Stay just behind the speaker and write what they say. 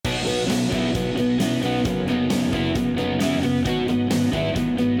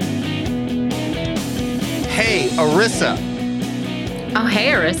Arissa. Oh, hey,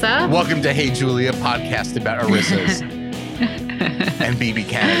 Arissa. Welcome to Hey Julia, podcast about Arissas and BB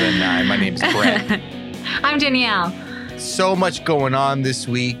Canada and I. My name's Brett. I'm Danielle. So much going on this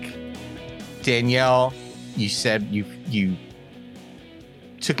week. Danielle, you said you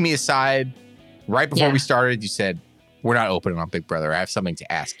took me aside right before we started. You said, we're not opening on Big Brother. I have something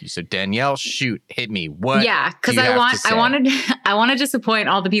to ask you. So Danielle, shoot, hit me. What? Yeah, because I want to disappoint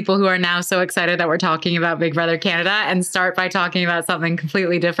all the people who are now so excited that we're talking about Big Brother Canada and start by talking about something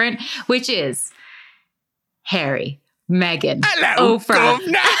completely different, which is Harry, Meghan, Hello, Oprah.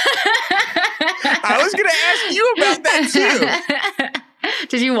 I was going to ask you about that too.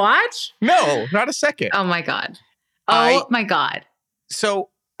 Did you watch? No, not a second. Oh my God. My God. So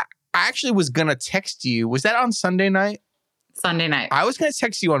I actually was going to text you. Was that on Sunday night? Sunday night. I was going to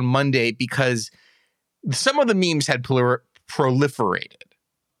text you on Monday because some of the memes had proliferated.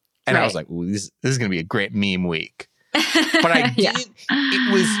 And I was like, ooh, this is going to be a great meme week. But I did.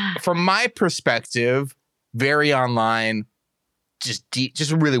 It was, from my perspective, very online, just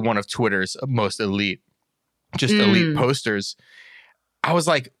really one of Twitter's most elite posters. I was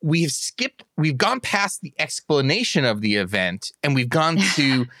like, we've gone past the explanation of the event and we've gone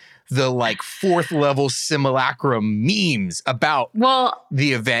to the like fourth level simulacrum memes about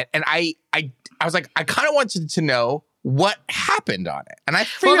the event. And I was like, I kind of wanted to know what happened on it. And I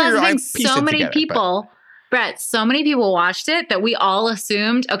figured so many people watched it that we all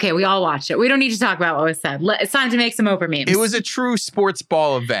assumed, okay, we all watched it. We don't need to talk about what was said. It's time to make some Oprah memes. It was a true sports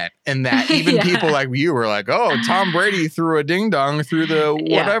ball event. And that even people like you were like, oh, Tom Brady threw a ding dong through the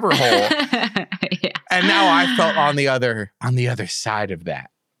whatever hole. And now I felt on the other side of that.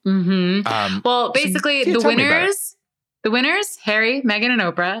 Mm-hmm. Well, basically the winners, Harry, Meghan, and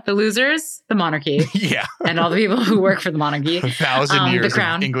Oprah. The losers, the monarchy. Yeah. And all the people who work for the monarchy. 1,000 years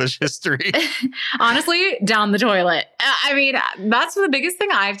of English history. Honestly, down the toilet. I mean, that's the biggest thing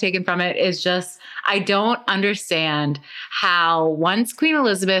I've taken from it is just, I don't understand how once Queen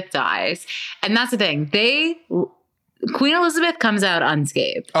Elizabeth dies, and that's the thing, Queen Elizabeth comes out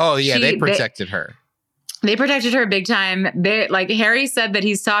unscathed. Oh, yeah, they protected her. They protected her big time. Harry said that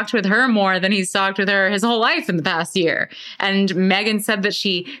he's talked with her more than he's talked with her his whole life in the past year. And Meghan said that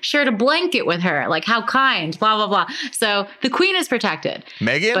she shared a blanket with her. Like, how kind, blah, blah, blah. So the Queen is protected.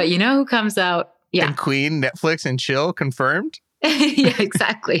 Meghan? But you know who comes out? Yeah. And Queen, Netflix, and chill confirmed? Yeah,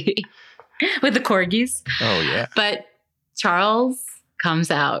 exactly. With the corgis. Oh, yeah. But Charles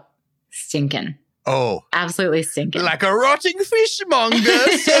comes out stinking. Oh. Absolutely stinking. Like a rotting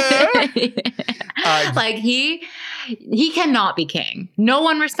fishmonger, sir. Like he cannot be king. No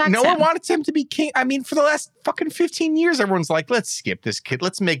one respects him. No one wanted him to be king. I mean, for the last fucking 15 years, everyone's like, let's skip this kid.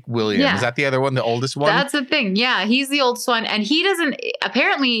 Let's make William. Yeah. Is that the other one, the oldest one? That's the thing. Yeah, he's the oldest one. And he doesn't,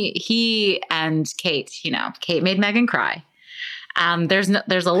 apparently he and Kate, Kate made Meghan cry. There's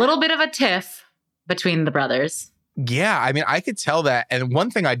a little bit of a tiff between the brothers. Yeah, I mean, I could tell that. And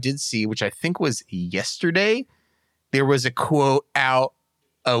one thing I did see, which I think was yesterday, there was a quote out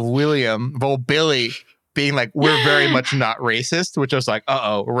of old Billy being like, we're very much not racist, which I was like,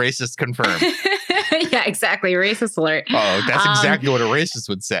 uh-oh, racist confirmed. Yeah, exactly. Racist alert. Oh, that's exactly what a racist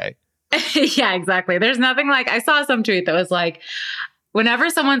would say. Yeah, exactly. There's nothing like, I saw some tweet that was like, whenever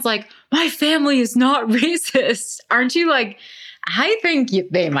someone's like, my family is not racist, aren't you like, I think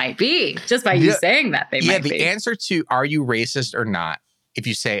they might be, just by you saying that they might be. Yeah, the answer to are you racist or not, if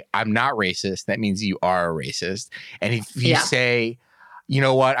you say, I'm not racist, that means you are a racist. And if you say, you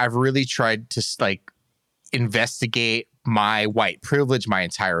know what, I've really tried to investigate my white privilege my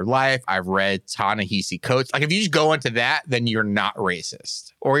entire life. I've read Ta-Nehisi Coates. Like if you just go into that, then you're not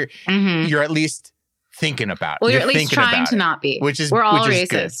racist. Or you're at least thinking about it. Well, you're at least trying to not be. We're all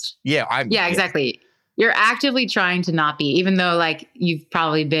racist. Yeah, exactly. You're actively trying to not be, even though you've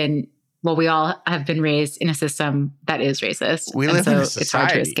probably been, we all have been raised in a system that is racist. We live in a society. It's hard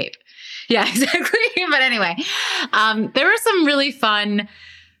to escape. Yeah, exactly. But anyway, there were some really fun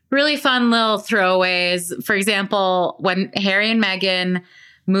little throwaways. For example, when Harry and Meghan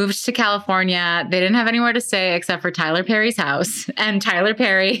moved to California, they didn't have anywhere to stay except for Tyler Perry's house. And Tyler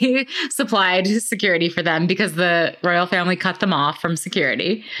Perry supplied security for them because the royal family cut them off from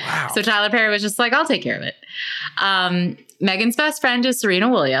security. Wow. So Tyler Perry was just like, I'll take care of it. Meghan's best friend is Serena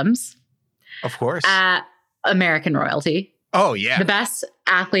Williams. Of course. American royalty. Oh, yeah. The best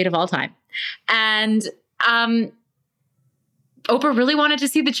athlete of all time. And Oprah really wanted to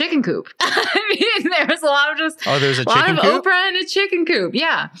see the chicken coop. I mean, there was a lot of there's a chicken coop? Oprah in a chicken coop.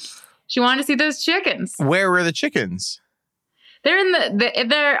 Yeah. She wanted to see those chickens. Where were the chickens? They're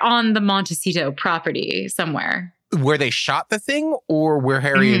they're on the Montecito property somewhere. Where they shot the thing or where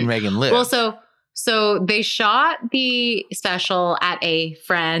Harry and Meghan live? Well, so So they shot the special at a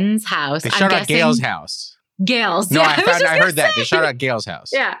friend's house. They shot at Gail's house. Gail's. No, yeah, I heard that. They shot at Gail's house.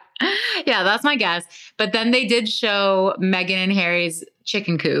 Yeah. Yeah, that's my guess. But then they did show Meghan and Harry's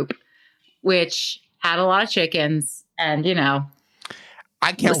chicken coop, which had a lot of chickens and,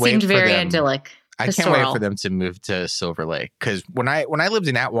 I can't wait seemed for very them. idyllic. I can't wait for them to move to Silver Lake because when I lived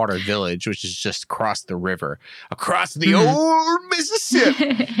in Atwater Village, which is just across the river, across the old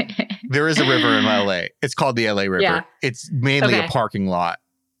Mississippi, there is a river in LA. It's called the LA River. Yeah. It's mainly a parking lot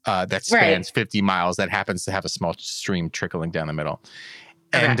that spans 50 miles that happens to have a small stream trickling down the middle.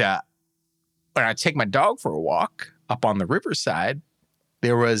 Okay. And when I take my dog for a walk up on the riverside,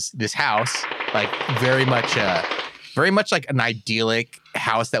 there was this house, like very much like an idyllic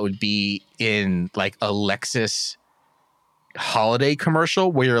house that would be in like a Lexus holiday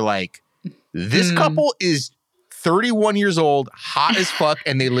commercial where you're like, this couple is 31 years old, hot as fuck,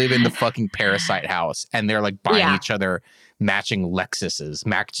 and they live in the fucking Parasite house. And they're like buying each other matching Lexuses,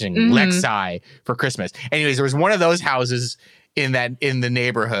 matching Lexi for Christmas. Anyways, there was one of those houses in the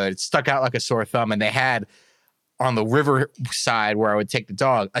neighborhood, stuck out like a sore thumb. And they had on the river side where I would take the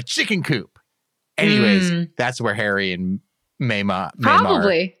dog, a chicken coop. Anyways, that's where Harry and Maymar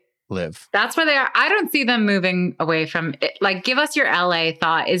live. That's where they are. I don't see them moving away from it. Like, give us your LA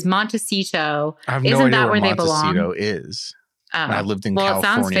thought. Is Montecito? I have no Isn't idea that where they Montecito belong? is. Oh. And I lived in California.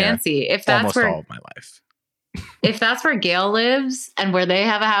 California. It sounds fancy. If that's almost where all of my life. If that's where Gail lives and where they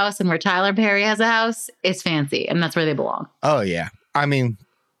have a house and where Tyler Perry has a house, it's fancy, and that's where they belong. Oh yeah. I mean,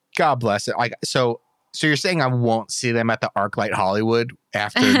 God bless it. Like so you're saying I won't see them at the ArcLight Hollywood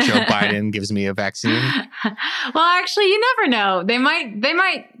after Joe Biden gives me a vaccine? Well, actually, you never know. They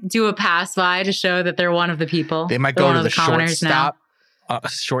might do a pass by to show that they're one of the people. They might go to the shortstop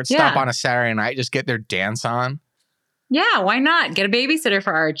on a Saturday night, just get their dance on. Yeah, why not? Get a babysitter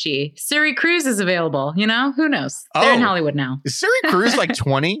for Archie. Suri Cruz is available. Who knows? They're in Hollywood now. Is Suri Cruz like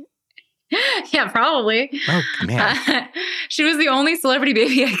 20? Yeah, probably. Oh man, she was the only celebrity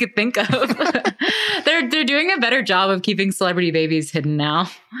baby I could think of. They're doing a better job of keeping celebrity babies hidden now.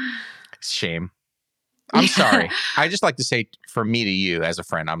 Shame. I'm sorry. I just like to say, for me to you as a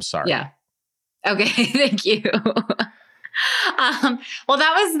friend, I'm sorry. Yeah. Okay. Thank you. Well,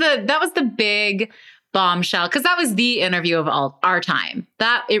 that was the big bombshell because that was the interview of all our time.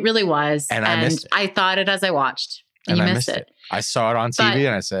 That it really was, and I missed it. I thought it as I watched. And you missed it. I saw it on TV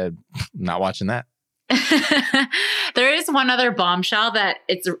and I said, not watching that. There is one other bombshell that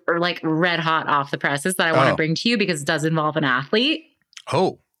it's like red hot off the presses that I want to bring to you because it does involve an athlete.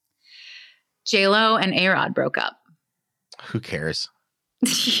 Oh. J-Lo and A-Rod broke up. Who cares?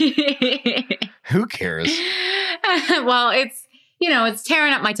 Who cares? Well, it's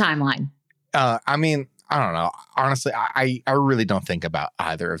tearing up my timeline. I mean, I don't know. Honestly, I really don't think about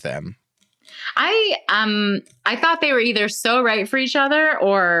either of them. I thought they were either so right for each other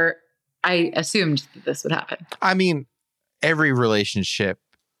or I assumed that this would happen. I mean, every relationship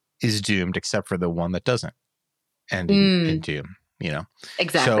is doomed except for the one that doesn't end in doom,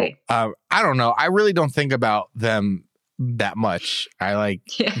 Exactly. So I don't know. I really don't think about them that much.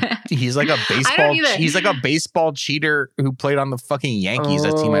 He's like a baseball cheater who played on the fucking Yankees,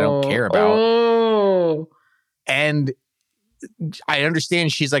 a team I don't care about. And I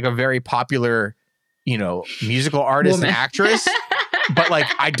understand she's like a very popular, musical artist and actress, but like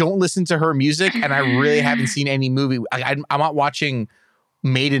I don't listen to her music and I really haven't seen any movie. I'm not watching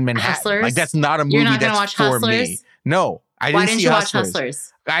Made in Manhattan. Hustlers? Like that's not a movie that's watch for Hustlers? me. No, I didn't see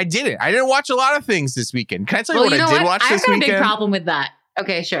Hustlers. I didn't. I didn't watch a lot of things this weekend. Can I tell you what I did watch this weekend? I've got a big problem with that.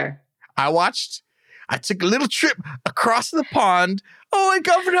 Okay, sure. I took a little trip across the pond. Oh, my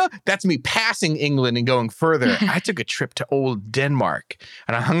governor. That's me passing England and going further. I took a trip to old Denmark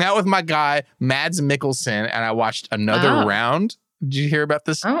and I hung out with my guy, Mads Mikkelsen, and I watched Another Round. Did you hear about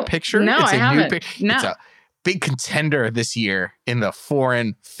this picture? No, I haven't. No. It's a big contender this year in the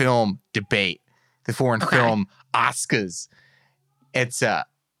foreign film debate, the foreign film Oscars. It's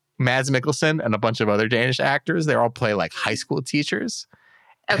Mads Mikkelsen and a bunch of other Danish actors. They all play like high school teachers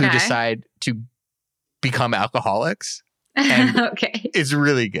who decide to become alcoholics. And it's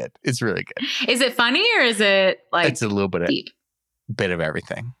really good. It's really good. Is it funny or is it like it's a little bit deep? Bit of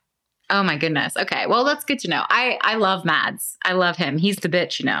everything. Oh my goodness. Okay. Well, that's good to know. I love Mads. I love him. He's the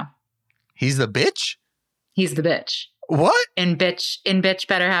bitch, He's the bitch? He's the bitch. What? In Bitch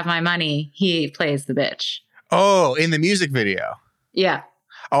Better Have My Money, he plays the bitch. Oh, in the music video. Yeah.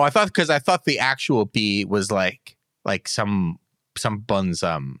 Oh, I thought the actual B was like some buns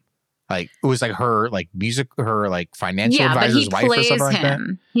like it was like her like music her like financial advisor's wife or something like that.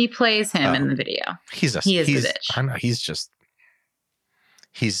 He plays him in the video. He is the bitch. I know he's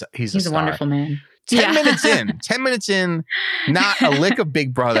a wonderful man. 10 minutes in, not a lick of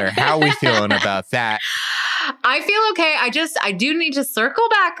Big Brother. How are we feeling about that? I feel okay. I do need to circle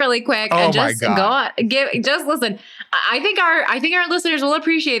back really quick and just go on. Just listen. I think our listeners will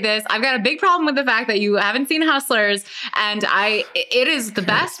appreciate this. I've got a big problem with the fact that you haven't seen Hustlers, and it is the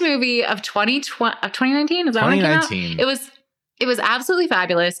best movie of 2019. Is that when it came out? It was absolutely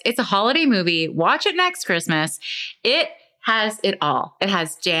fabulous. It's a holiday movie. Watch it next Christmas. It has it all. It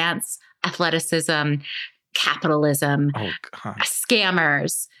has dance, athleticism, capitalism,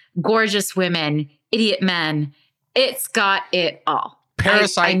 scammers, gorgeous women, idiot men. It's got it all.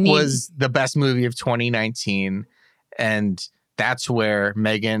 Parasite was the best movie of 2019. And that's where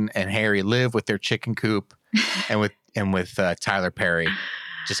Meghan and Harry live with their chicken coop and with Tyler Perry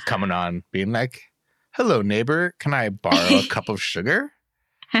just coming on being like, hello, neighbor. Can I borrow a cup of sugar?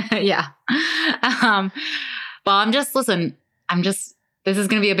 Yeah. Well, this is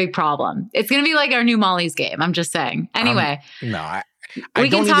going to be a big problem. It's going to be like our new Molly's Game. I'm just saying. Anyway. I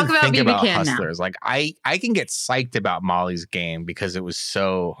don't even think about Hustlers. Now. Like I can get psyched about Molly's Game because it was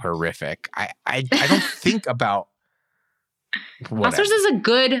so horrific. I don't think about whatever. Hustlers is a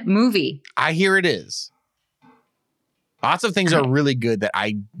good movie. I hear it is. Lots of things are really good that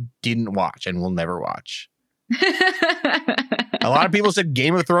I didn't watch and will never watch. A lot of people said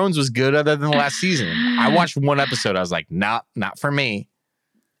Game of Thrones was good other than the last season. I watched one episode. I was like, not for me.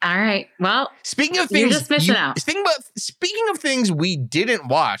 All right. Well, speaking of things, you're just missing out. Speaking of things we didn't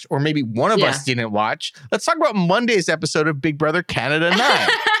watch, or maybe one of us didn't watch, let's talk about Monday's episode of Big Brother Canada 9.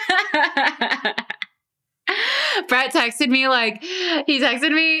 Brett texted me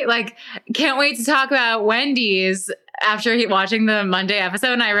can't wait to talk about Wendy's after watching the Monday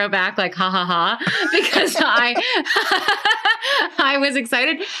episode. And I wrote back like, ha ha ha, because I was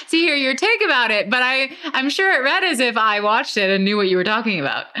excited to hear your take about it, but I'm sure it read as if I watched it and knew what you were talking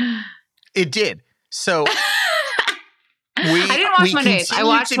about. It did. So I didn't watch Mondays. I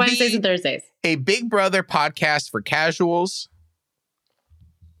watched Wednesdays and Thursdays. A Big Brother podcast for casuals.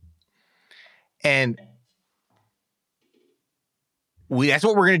 And that's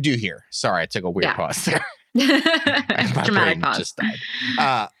what we're going to do here. Sorry, I took a weird pause there. Dramatic pause. Just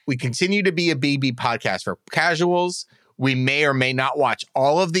died. We continue to be a BB podcast for casuals. We may or may not watch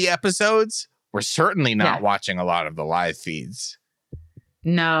all of the episodes. We're certainly not watching a lot of the live feeds.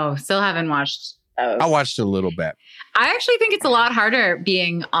 No, still haven't watched those. I watched a little bit. I actually think it's a lot harder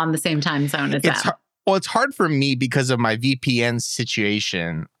being on the same time zone as them. Well, it's hard for me because of my VPN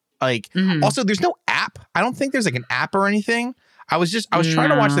situation. Like, also, there's no app. I don't think there's like an app or anything. I was trying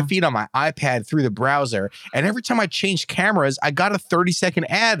to watch the feed on my iPad through the browser, and every time I changed cameras, I got a 30-second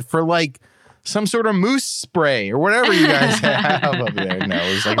ad for like some sort of mousse spray or whatever you guys have over there. No,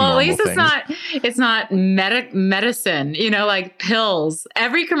 it was like well, at least things. it's not medicine, like pills.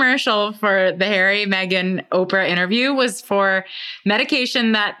 Every commercial for the Harry, Meghan, Oprah interview was for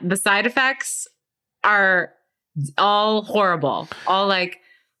medication that the side effects are all horrible. All like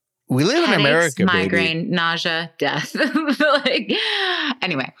we live headaches, in America, migraine, baby. Nausea, death.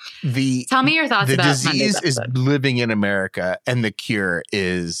 Anyway, tell me your thoughts about the disease is living in America, and the cure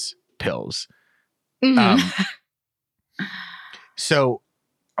is pills. So,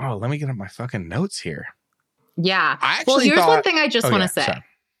 let me get up my fucking notes here. Yeah. Here's one thing I just want to say.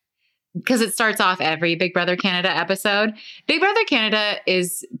 Because it starts off every Big Brother Canada episode. Big Brother Canada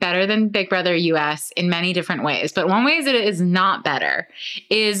is better than Big Brother US in many different ways. But one way that it is not better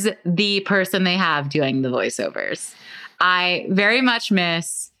is the person they have doing the voiceovers. I very much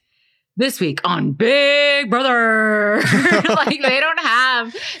miss this week on Big Brother. Like they don't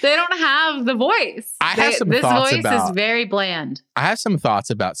have the voice. This voice is very bland. I have some thoughts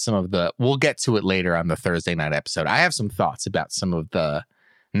about some of we'll get to it later on the Thursday night episode. I have some thoughts about some of the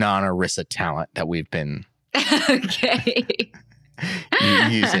non-Arissa talent that we've been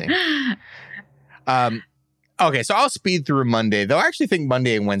using. Okay, so I'll speed through Monday, though I actually think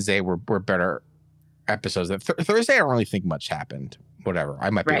Monday and Wednesday were better episodes. Thursday, I don't really think much happened. Whatever, I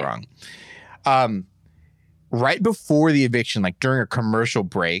might be wrong. Right before the eviction, like during a commercial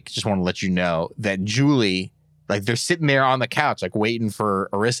break, just want to let you know that Julie, like they're sitting there on the couch, like waiting for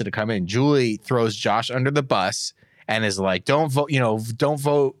Arissa to come in. Julie throws Josh under the bus and is like, don't vote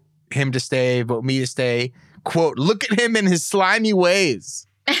him to stay, vote me to stay. Quote, look at him in his slimy ways.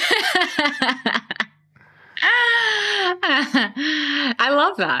 I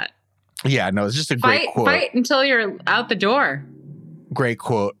love that. Yeah, no, it's just a great quote. Fight until you're out the door. Great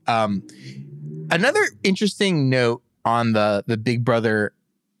quote. Another interesting note on the Big Brother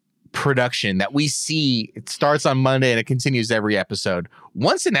production that we see, it starts on Monday and it continues every episode.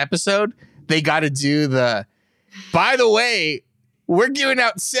 Once an episode, they got to do by the way, we're giving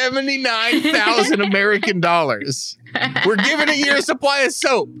out 79,000 American dollars. We're giving a year's supply of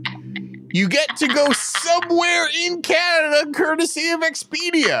soap. You get to go somewhere in Canada courtesy of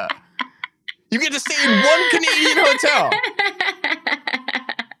Expedia. You get to stay in one Canadian hotel.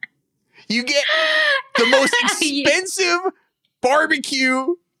 You get the most expensive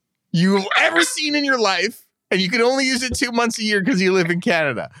barbecue you've ever seen in your life, and you can only use it 2 months a year because you live in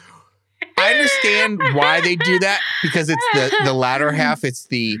Canada. I understand why they do that, because it's the latter half. It's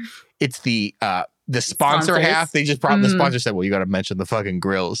the sponsor half. They just brought the sponsor said, well, you got to mention the fucking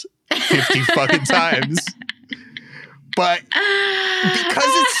grills 50 fucking times. But because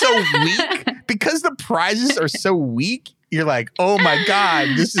it's so weak, because the prizes are so weak, you're like, oh my God,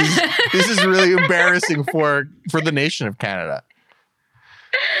 this is really embarrassing for the nation of Canada.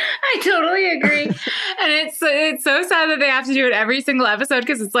 I totally agree. And it's so sad that they have to do it every single episode,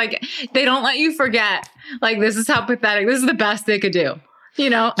 because it's like they don't let you forget. Like, this is how pathetic. This is the best they could do. You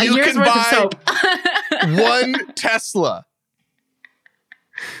know, a year's worth of soap. One Tesla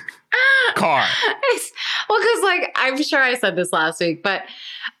car. Well, because like, I'm sure I said this last week, but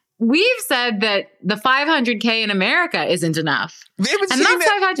we've said that the $500K in America isn't enough. And that's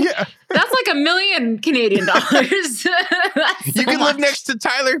that. Yeah. That's like $1 million Canadian dollars. You could live next to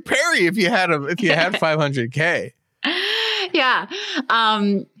Tyler Perry if you had $500K. Yeah.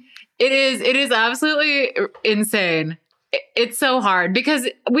 It is absolutely insane. It's so hard because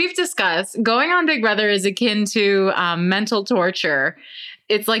we've discussed going on Big Brother is akin to mental torture.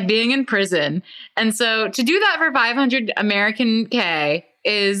 It's like being in prison. And so to do that for 500 American K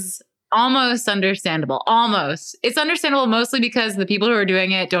is almost understandable. Almost. It's understandable mostly because the people who are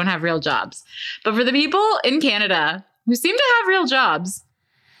doing it don't have real jobs. But for the people in Canada who seem to have real jobs,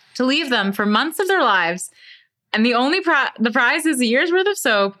 to leave them for months of their lives, and the only the prize is a year's worth of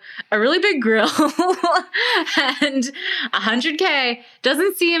soap, a really big grill, and 100K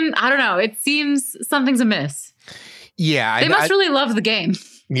doesn't seem, I don't know, it seems something's amiss. Yeah. They must really love the game.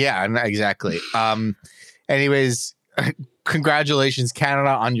 Yeah, exactly. Anyways, congratulations, Canada,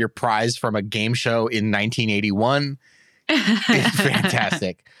 on your prize from a game show in 1981. It's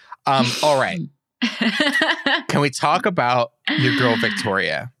fantastic. All right. Can we talk about your girl,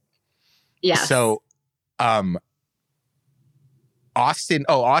 Victoria? Yes. So, Austin.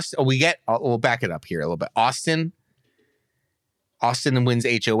 We'll back it up here a little bit. Austin wins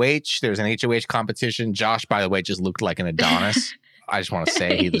HOH. There's an HOH competition. Josh, by the way, just looked like an Adonis. I just want to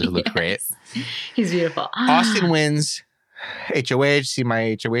say he looked great. He's beautiful. Austin wins HOH, see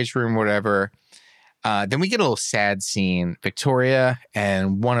my HOH room, whatever. Then we get a little sad scene. Victoria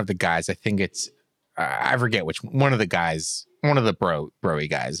and one of the guys, I think it's, I forget which one of the guys, one of the bro-y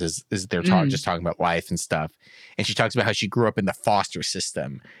guys is they're just talking about life and stuff. And she talks about how she grew up in the foster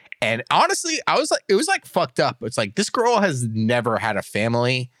system. And honestly, it was like fucked up. It's like, this girl has never had a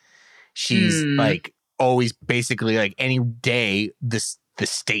family. She's like always basically like any day the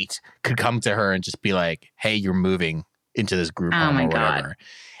state could come to her and just be like, hey, you're moving into this group home or whatever. God.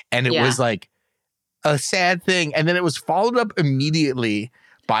 And it was like a sad thing. And then it was followed up immediately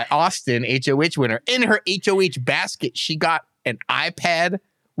by Austin, HOH winner. In her HOH basket, she got an iPad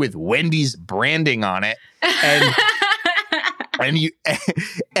with Wendy's branding on it.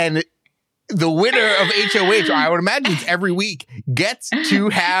 And the winner of HOH, I would imagine it's every week, gets to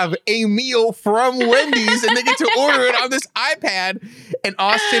have a meal from Wendy's, and they get to order it on this iPad. And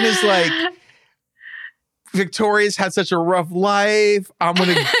Austin is like, Victoria's had such a rough life.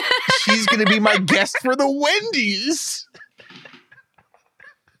 She's gonna be my guest for the Wendy's.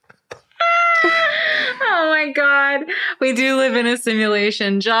 Oh my God. We do live in a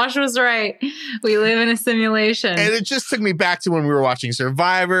simulation. Josh was right. We live in a simulation. And it just took me back to when we were watching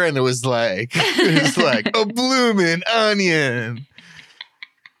Survivor, and it was like a bloomin' onion,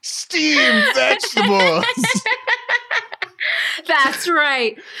 steamed vegetables. That's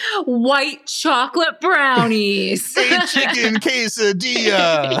right. White chocolate brownies. A chicken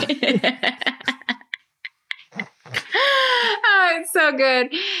quesadilla. Oh, it's so good.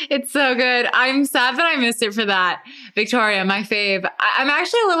 It's so good. I'm sad that I missed it for that. Victoria, my fave. I'm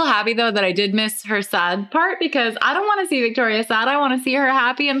actually a little happy, though, that I did miss her sad part, because I don't want to see Victoria sad. I want to see her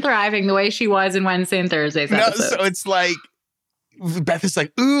happy and thriving the way she was in Wednesday and Thursday's episode. So it's like, Beth is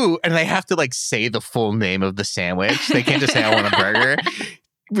like, ooh, and they have to like say the full name of the sandwich. They can't just say, I want a burger.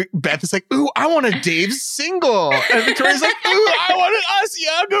 Beth is like, ooh, I want a Dave's single. And Victoria's like, ooh, I want an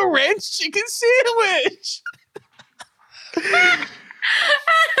Asiago ranch chicken sandwich.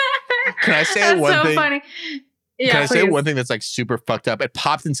 Can I say one thing? Funny. Yeah, can I say one thing that's like super fucked up? It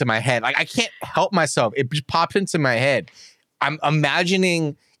popped into my head. Like, I can't help myself. It just popped into my head. I'm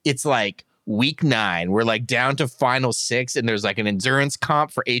imagining it's like week 9. We're like down to final 6, and there's like an endurance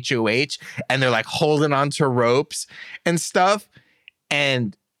comp for HOH, and they're like holding onto ropes and stuff.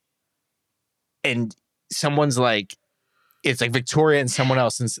 And someone's like, it's like Victoria and someone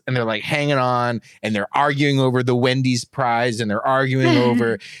else, and they're like hanging on, and they're arguing over the Wendy's prize, and they're arguing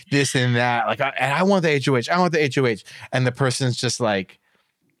over this and that. Like, I want the HOH. I want the HOH. And the person's just like,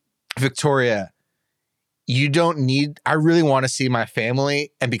 Victoria, you don't need, I really want to see my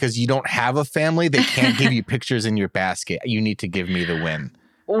family. And because you don't have a family, they can't give you pictures in your basket. You need to give me the win.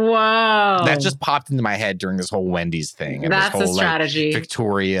 Whoa. That just popped into my head during this whole Wendy's thing. And that's this whole, a strategy. Like,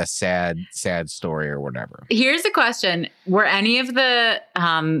 Victoria sad story or whatever. Here's a question. Were any of the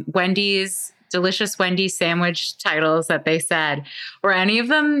delicious Wendy's sandwich titles that they said, were any of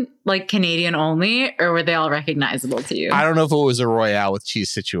them like Canadian only, or were they all recognizable to you? I don't know if it was a Royale with cheese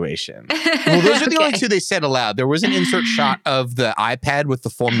situation. Well, those are the only two they said aloud. There was an insert shot of the iPad with the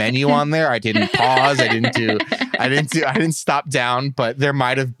full menu on there. I didn't pause. I didn't stop down, but there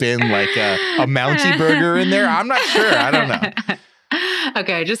might have been like a Mountie burger in there. I'm not sure. I don't know.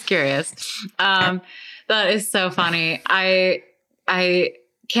 Okay, just curious. That is so funny. I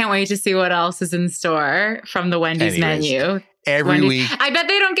can't wait to see what else is in store from the Wendy's menu. Every week. I bet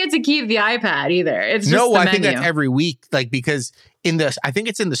they don't get to keep the iPad either. It's just the menu. I think that's every week. Like, because I think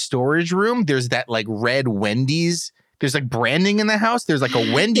it's in the storage room. There's that like red Wendy's. There's like branding in the house. There's like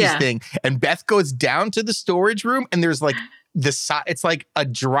a Wendy's thing. And Beth goes down to the storage room, and there's like it's like a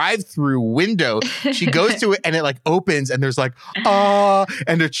drive-through window. She goes to it, and it like opens, and there's like,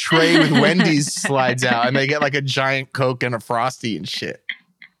 and a tray with Wendy's slides out, and they get like a giant Coke and a Frosty and shit.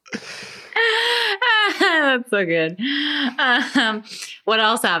 That's so good. What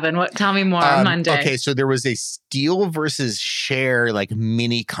else happened? Tell me more on Monday. Okay, so there was a Steel versus Share like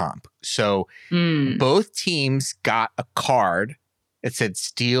mini comp. So both teams got a card that said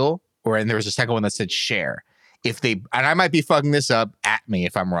Steel, and there was a second one that said Share. And I might be fucking this up, at me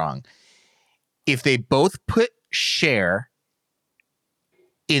if I'm wrong. If they both put Share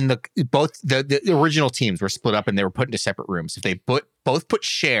in the original teams were split up and they were put into separate rooms. If they both put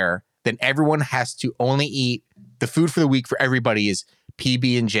Share, then everyone has to only eat the food for the week for everybody is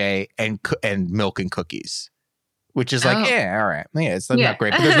PB&J and milk and cookies, which is like, all right. Yeah, it's not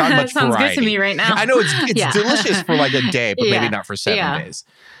great, but there's not much sounds variety. Good to me right now. I know it's delicious for like a day, but maybe not for 7 days.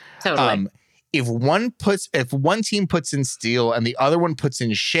 Totally. If one team puts in Steel and the other one puts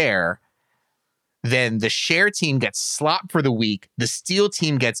in Share, then the Share team gets slop for the week. The Steel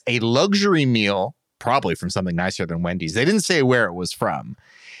team gets a luxury meal, probably from something nicer than Wendy's. They didn't say where it was from.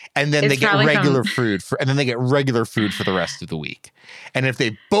 And then they get regular food for the rest of the week. And if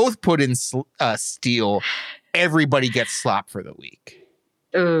they both put in Steel, everybody gets slop for the week.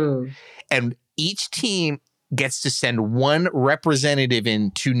 Ooh. And each team gets to send one representative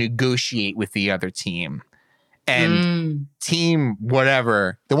in to negotiate with the other team. And team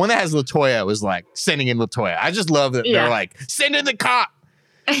whatever, the one that has LaToya was like sending in LaToya. I just love that they're like, send in the cop.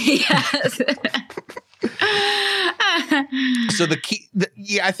 Yes. So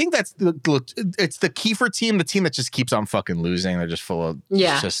I think that's it's the Kiefer team, the team that just keeps on fucking losing. They're just full of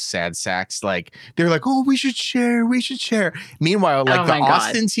just sad sacks. Like they're like, oh, we should share. Meanwhile, like the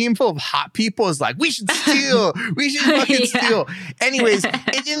Austin team full of hot people is like, we should steal. We should fucking steal. Anyways,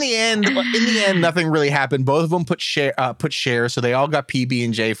 in the end, nothing really happened. Both of them put share, so they all got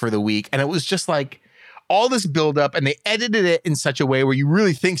PB&J for the week, and it was just like all this buildup, and they edited it in such a way where you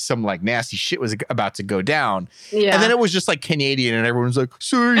really think some like nasty shit was about to go down. Yeah. And then it was just like Canadian, and everyone's like,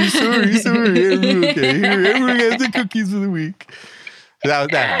 sorry. Okay, here, everyone has the cookies for the week.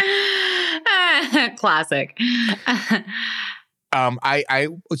 That classic.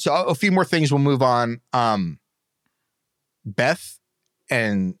 So a few more things. We'll move on. Beth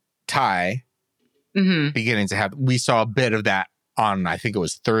and Ty beginning to have. We saw a bit of that on, I think it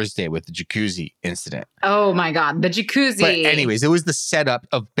was Thursday with the jacuzzi incident. Oh my God, the jacuzzi. But anyways, it was the setup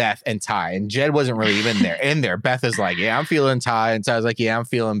of Beth and Ty, and Jed wasn't really even there. Beth is like, yeah, I'm feeling Ty, and Ty's like, yeah, I'm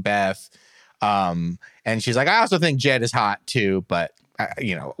feeling Beth. And she's like, I also think Jed is hot too, but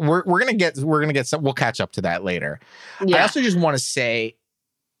we're gonna get some. We'll catch up to that later. Yeah. I also just want to say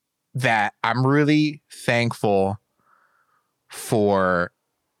that I'm really thankful for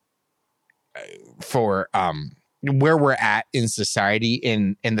where we're at in society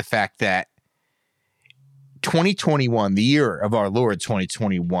in the fact that 2021, the year of our Lord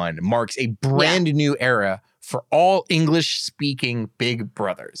 2021, marks a brand new era for all English-speaking big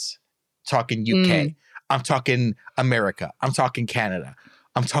brothers. Talking UK. I'm talking America. I'm talking Canada.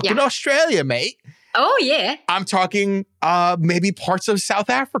 I'm talking Australia, mate. Oh, yeah. I'm talking maybe parts of South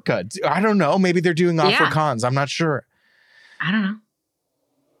Africa. I don't know. Maybe they're doing Afrikaans. I'm not sure. I don't know.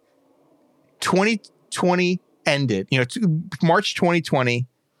 2020 ended, March 2020,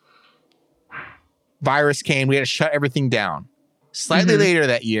 virus came. We had to shut everything down. Slightly later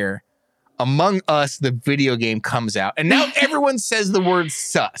that year, Among Us, the video game, comes out. And now everyone says the word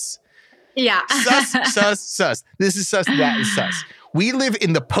sus. Yeah. Sus. This is sus. That is sus. We live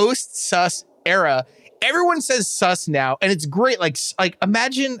in the post-sus era. Everyone says sus now, and it's great. Like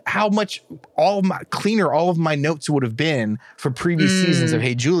imagine how much cleaner all of my notes would have been for previous seasons of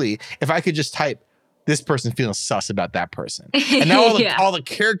Hey Julie if I could just type this person feeling sus about that person. And now all the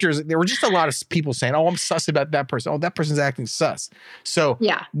characters, there were just a lot of people saying, "Oh, I'm sus about that person. Oh, that person's acting sus." So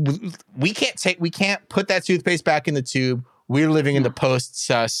we can't put that toothpaste back in the tube. We're living in the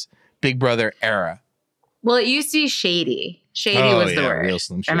post-sus Big Brother era. Well, it used to be shady. Shady was the word. Real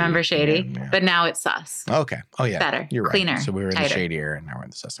Slim Shady. Remember shady? Yeah. But now it's sus. Okay. Oh, yeah. Better. You're right. Cleaner. So we were in tighter. the shady era and now we're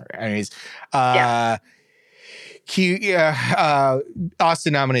in the sus era. Anyways,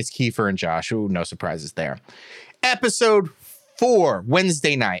 Austin nominates Kiefer and Josh. Ooh, no surprises there. Episode 4,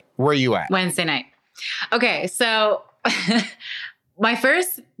 Wednesday night. Where are you at? Wednesday night. Okay. So my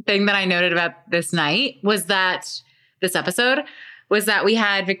first thing that I noted about this episode was that we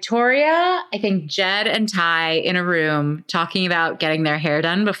had Victoria, I think Jed and Ty in a room talking about getting their hair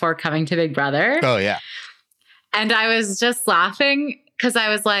done before coming to Big Brother. Oh, yeah. And I was just laughing because I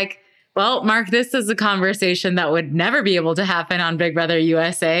was like, well, Mark, this is a conversation that would never be able to happen on Big Brother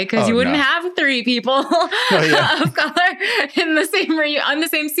USA because you wouldn't have 3 people of color in the same on the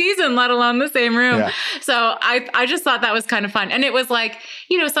same season, let alone the same room. Yeah. So I just thought that was kind of fun. And it was like,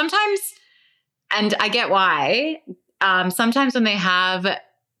 sometimes, and I get why, sometimes when they have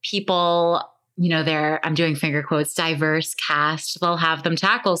people, I'm doing finger quotes, diverse cast, they'll have them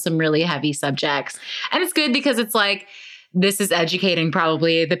tackle some really heavy subjects. And it's good because it's like, this is educating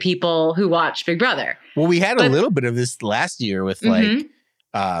probably the people who watch Big Brother. Well, we had a little bit of this last year with Kaysar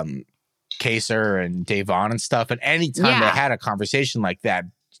and Da'Vonne and stuff. And anytime they had a conversation like that,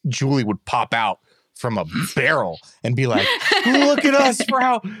 Julie would pop out from a barrel and be like, look at us for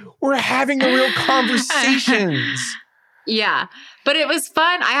how we're having the real conversations. Yeah. But it was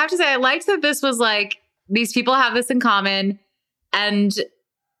fun. I have to say, I liked that this was like, these people have this in common. And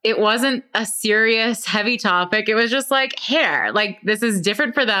it wasn't a serious, heavy topic. It was just like hair. Like, this is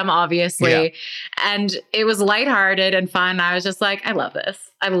different for them, obviously. Yeah. And it was lighthearted and fun. I was just like, I love this.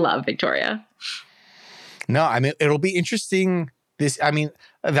 I love Victoria. No, I mean, it'll be interesting. That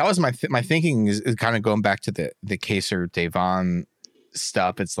was my thinking is kind of going back to the Kaysar Da'Vonne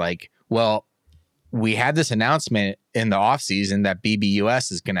stuff. It's like, well, we had this announcement in the offseason that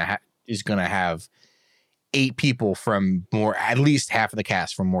BBUS is gonna have 8 people from at least half of the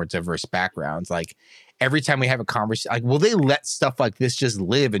cast from more diverse backgrounds. Like, every time we have a conversation, like, will they let stuff like this just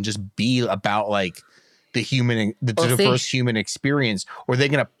live and just be about like the diverse human experience? Or are they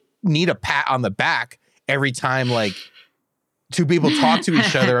going to need a pat on the back every time like 2 people talk to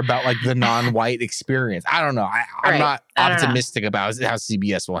each other about like the non-white experience? I don't know. I'm not optimistic about how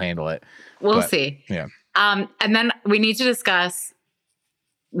CBS will handle it. We'll see. Yeah. And then we need to discuss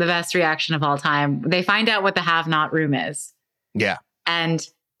the best reaction of all time. They find out what the have-not room is. Yeah. And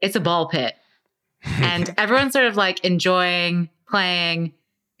it's a ball pit. And everyone's sort of like enjoying playing,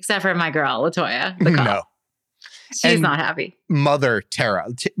 except for my girl, Latoya. No. She's not happy. Mother Tara.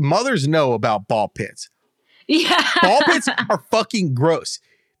 Mothers know about ball pits. Yeah. Ball pits are fucking gross.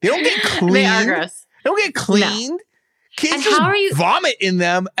 They don't get cleaned. They are gross. They don't get cleaned. No. Kids just vomit in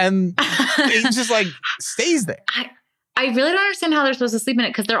them and it just like stays there. I really don't understand how they're supposed to sleep in it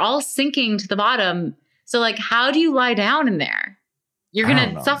because they're all sinking to the bottom. So, like, how do you lie down in there? You're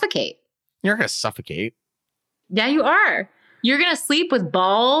going to suffocate. You're going to suffocate. Yeah, you are. You're going to sleep with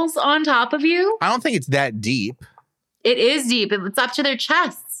balls on top of you? I don't think it's that deep. It is deep. It's up to their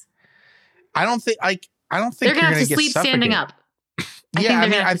chests. I don't think they're going to have to sleep standing up.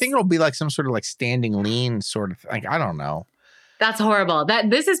 I think it'll be like some sort of like standing lean sort of, like, I don't know. That's horrible.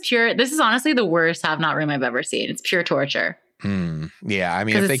 This is honestly the worst have-not room I've ever seen. It's pure torture. Yeah, I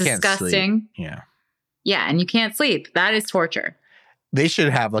mean, if they can't sleep. Yeah. Yeah, and you can't sleep. That is torture. They should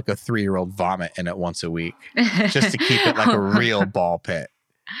have like a 3-year-old vomit in it once a week just to keep it like a real ball pit.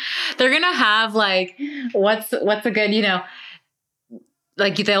 They're going to have like, what's a good,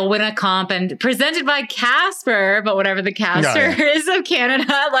 like they'll win a comp and presented by Casper, but whatever the caster is of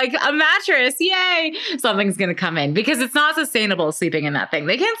Canada, like a mattress, yay! Something's going to come in because it's not sustainable sleeping in that thing.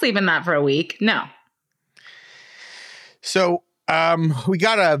 They can't sleep in that for a week. No. So we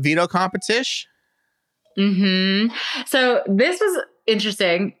got a veto competition. So this was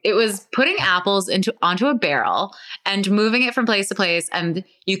interesting. It was putting apples onto a barrel and moving it from place to place. And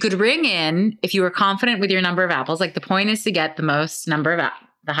you could ring in if you were confident with your number of apples. Like, the point is to get the most number of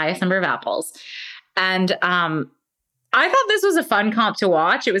the highest number of apples. And I thought this was a fun comp to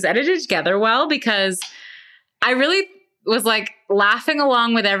watch. It was edited together well because I really was like laughing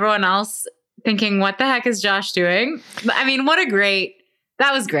along with everyone else thinking, what the heck is Josh doing? I mean,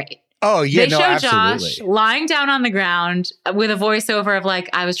 that was great. Oh, yeah, they show absolutely. Josh lying down on the ground with a voiceover of like,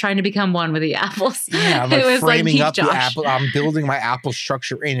 I was trying to become one with the apples. Yeah, I'm like it was framing like up the apple. I'm building my apple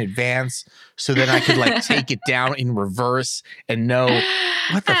structure in advance so that I could like take it down in reverse and know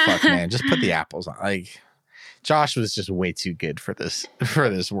what the fuck, man. Just put the apples on. Like, Josh was just way too good for this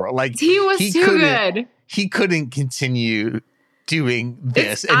world. Like he was too good. He couldn't continue doing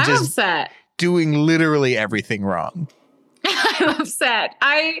this and I'm just upset. Doing literally everything wrong. I'm upset.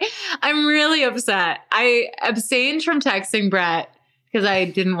 I'm really upset. I abstained from texting Brett because I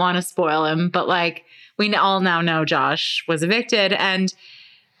didn't want to spoil him. But like we all now know Josh was evicted, and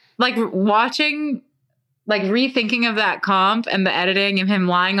like watching, like rethinking of that comp and the editing of him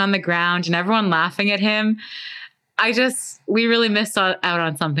lying on the ground and everyone laughing at him. We really missed out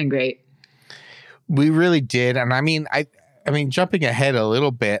on something great. We really did. And I mean, jumping ahead a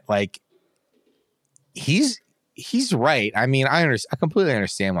little bit, like he's right. I mean, I completely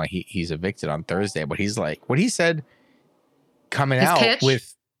understand why he's evicted on Thursday, but he's like, what he said coming his out pitch?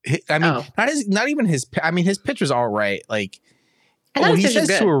 with, not even his, I mean, his pitch was all right. Like, he says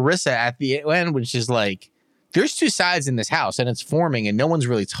to Arissa at the end, which is like, there's two sides in this house and it's forming and no one's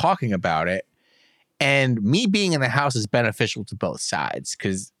really talking about it. And me being in the house is beneficial to both sides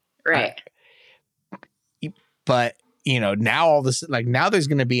because, right. But you know, now all this, like now there's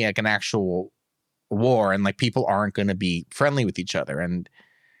going to be like an actual war and like people aren't going to be friendly with each other. And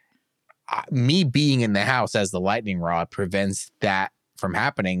me being in the house as the lightning rod prevents that from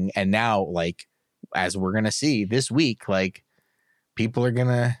happening. And now, like, as we're going to see this week, like people are going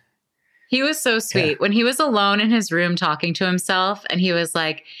to. He was so sweet. Yeah. When he was alone in his room talking to himself and he was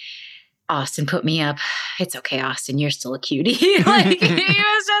like, Austin put me up. It's okay, Austin. You're still a cutie. Like he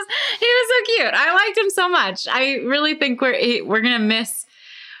was so cute. I liked him so much. I really think we're gonna miss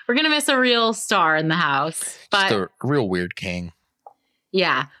a real star in the house. But just a real weird king.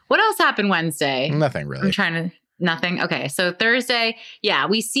 Yeah. What else happened Wednesday? Nothing really. Nothing. Okay. So Thursday, yeah,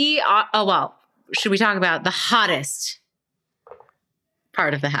 we see. Should we talk about the hottest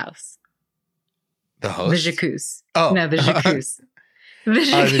part of the house? The host? The jacuzzi. Oh no, the jacuzzi. The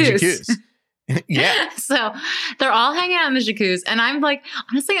jacuzzi. Yeah. So they're all hanging out in the jacuzzi. And I'm like,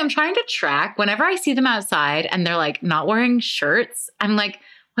 honestly, I'm trying to track whenever I see them outside and they're like not wearing shirts. I'm like,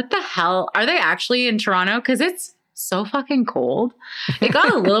 what the hell? Are they actually in Toronto? Because it's so fucking cold. It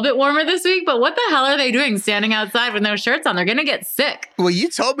got a little bit warmer this week, but what the hell are they doing standing outside with no shirts on? They're going to get sick. Well, you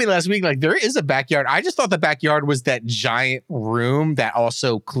told me last week, like there is a backyard. I just thought the backyard was that giant room that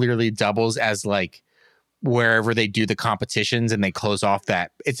also clearly doubles as like wherever they do the competitions and they close off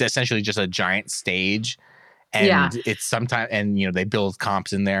that it's essentially just a giant stage and it's sometimes, and you know, they build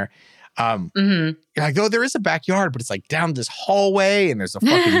comps in there. Like, oh, there is a backyard, but it's like down this hallway and there's a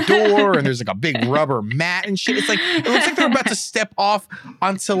fucking door and there's like a big rubber mat and shit. It's like, it looks like they're about to step off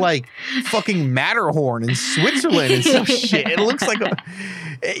onto like fucking Matterhorn in Switzerland and some shit. It looks like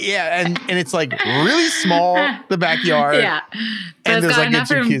and it's like really small, the backyard. Yeah. But and there's like a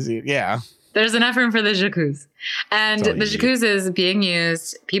jacuzzi. Room. Yeah. There's enough room for the jacuzzi. And the jacuzzi is being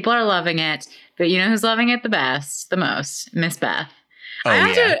used. People are loving it. But you know who's loving it the most? Miss Beth. Oh,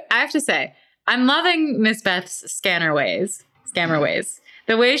 I have to say, I'm loving Miss Beth's scammer ways.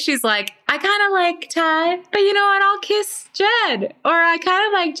 The way she's like, I kind of like Ty, but you know what? I'll kiss Jen. Or I kind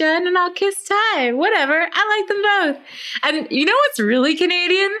of like Jen and I'll kiss Ty. Whatever. I like them both. And you know what's really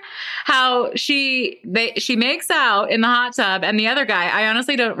Canadian? How she makes out in the hot tub and the other guy, I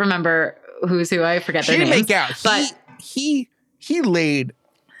honestly don't remember who's who. I forget their names. She didn't make out. But he laid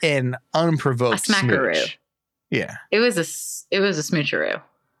an unprovoked smooch. Yeah. It was a smoocheroo.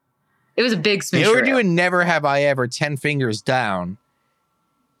 It was a big smoocheroo. They were doing Never Have I Ever 10 fingers down.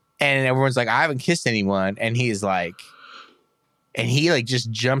 And everyone's like, I haven't kissed anyone. And he's like, and he like just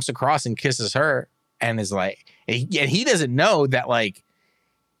jumps across and kisses her and is like, and he doesn't know that like,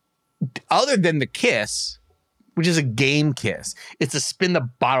 other than the kiss, which is a game kiss, it's a spin the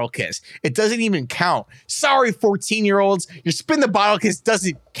bottle kiss. It doesn't even count. Sorry, 14-year-olds, your spin the bottle kiss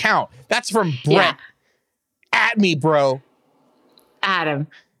doesn't count. That's from Brett. Yeah. At me, bro. Adam.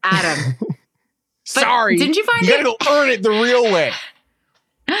 Sorry. Didn't you find you gotta go earn it the real way.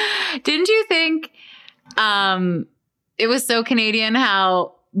 Didn't you think it was so Canadian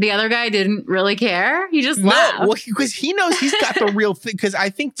how the other guy didn't really care? He just laughed. Well, because he knows he's got the real thing. Because I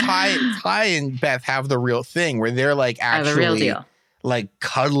think Ty and Beth have the real thing where they're like actually the real deal. Like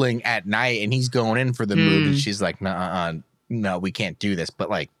cuddling at night and he's going in for the move and she's like, nah, no, we can't do this. But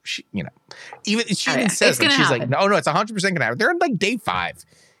like, she, you know, even she even says, like, she's happen. like, no, it's 100% gonna happen. They're in like day 5.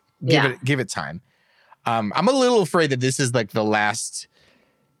 Give it time. I'm a little afraid that this is like the last.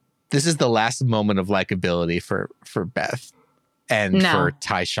 This is the last moment of likability for Beth and for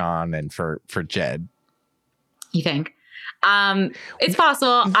Tyshawn and for Jed. You think? It's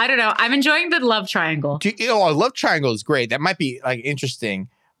possible. I don't know. I'm enjoying the love triangle. Love triangle is great. That might be like interesting,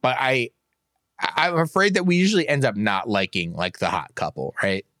 but I'm afraid that we usually end up not liking like the hot couple,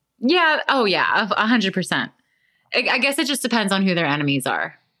 right? Yeah. Oh yeah. 100%. I guess it just depends on who their enemies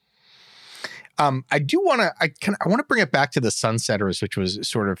are. I do want to. I want to bring it back to the Sunsetters, which was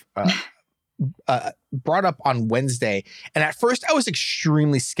sort of brought up on Wednesday. And at first, I was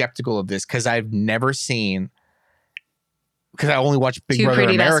extremely skeptical of this because I've never seen. Because I only watch Big Brother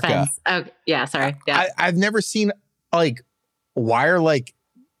America. Oh yeah, sorry. Yeah, I've never seen like why are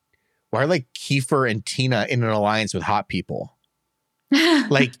Kiefer and Tina in an alliance with hot people?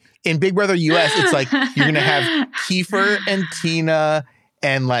 Like in Big Brother US, it's like you're gonna have Kiefer and Tina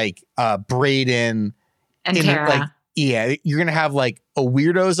and like Brayden and Tara. You're gonna have like a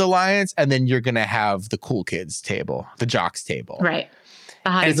weirdos alliance, and then you're gonna have the cool kids table, the jocks table, right? The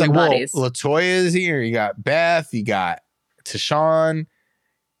hotties and it's like, well, LaToya's here. You got Beth. You got Tyshawn.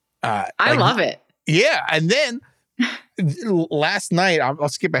 I love it. Yeah, and then last night, I'll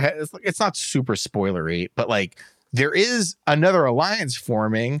skip ahead. It's not super spoilery, but like there is another alliance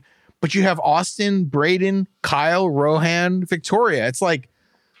forming. But you have Austin, Brayden, Kyle, Rohan, Victoria. It's like,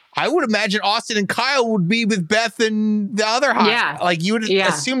 I would imagine Austin and Kyle would be with Beth and the other hot. Yeah. Like you would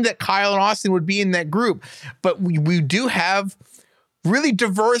assume that Kyle and Austin would be in that group. But we do have really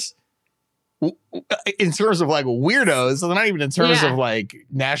diverse in terms of like weirdos. So not even in terms of like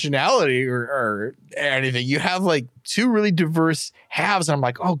nationality or anything. You have like 2 really diverse halves. And I'm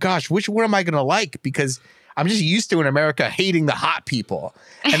like, oh gosh, which one am I going to like? Because I'm just used to in America hating the hot people.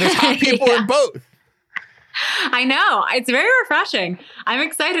 And there's hot people in both. I know. It's very refreshing. I'm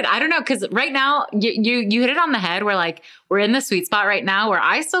excited. I don't know. Cause right now you hit it on the head where like, we're in the sweet spot right now where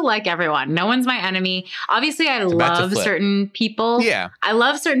I still like everyone. No one's my enemy. Obviously I love certain people. Yeah. I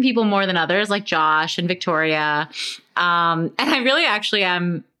love certain people more than others, like Josh and Victoria. And I really actually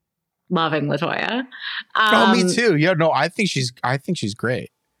am loving LaToya. Me too. Yeah, no, I think she's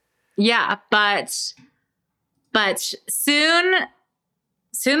great. Yeah. But soon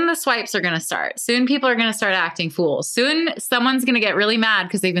the swipes are going to start. Soon people are going to start acting fools. Soon someone's going to get really mad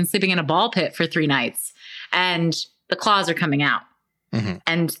because they've been sleeping in a ball pit for 3 nights and the claws are coming out. Mm-hmm.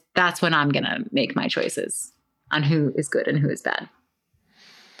 And that's when I'm going to make my choices on who is good and who is bad.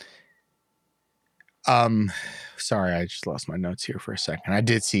 Sorry, I just lost my notes here for a second. I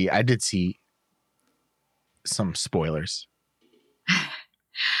did see some spoilers.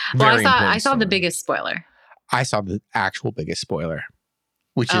 Well, I saw the biggest spoiler. I saw the actual biggest spoiler,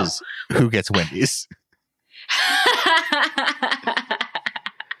 which is who gets Wendy's.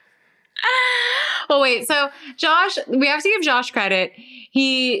 Well, wait. So Josh, we have to give Josh credit.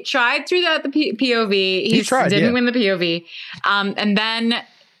 He tried through the POV. He didn't win the POV. And then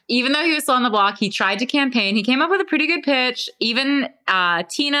even though he was still on the block, he tried to campaign. He came up with a pretty good pitch. Even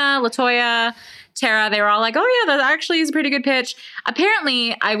Tina, LaToya, Tara, they were all like, oh yeah, that actually is a pretty good pitch.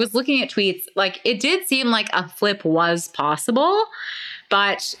 Apparently, I was looking at tweets, like it did seem like a flip was possible,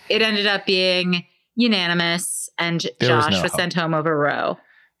 but it ended up being unanimous and Josh was sent home over Roe.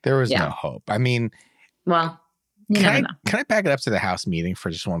 There was no hope. I mean, well, can I back it up to the House meeting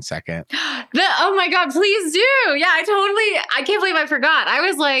for just 1 second? Oh my God, please do. Yeah, I can't believe I forgot. I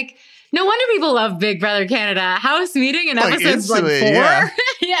was like, no wonder people love Big Brother Canada. House meeting in episodes like 4.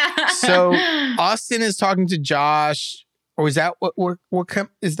 Yeah. So Austin is talking to Josh, or is that what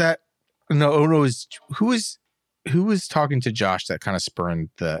is that? No, who was talking to Josh that kind of started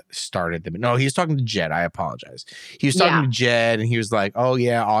the. No, he was talking to Jed. I apologize. He was talking to Jed, and he was like, "Oh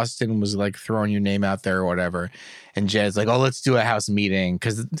yeah, Austin was like throwing your name out there or whatever." And Jed's like, "Oh, let's do a house meeting,"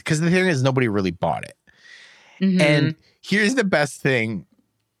 because the thing is, nobody really bought it. Mm-hmm. And here's the best thing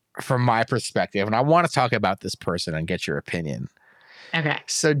from my perspective, and I want to talk about this person and get your opinion. Okay.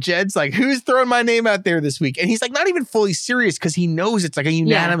 So Jed's like, who's throwing my name out there this week? And he's like, not even fully serious because he knows it's like a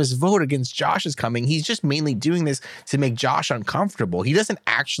unanimous vote against Josh is coming. He's just mainly doing this to make Josh uncomfortable. He doesn't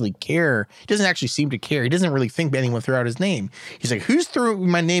actually care. He doesn't actually seem to care. He doesn't really think anyone threw out his name. He's like, who's throwing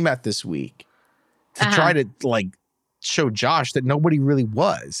my name out this week? To try to like show Josh that nobody really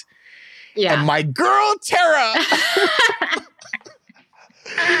was. Yeah. And my girl, Tara,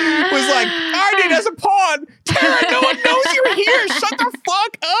 was like, I did as a pawn. Tara, no one knows you're here. Shut the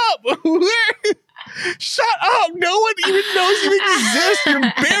fuck up. Shut up. No one even knows you exist. You're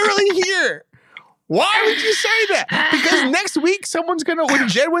barely here. Why would you say that? Because next week someone's gonna, when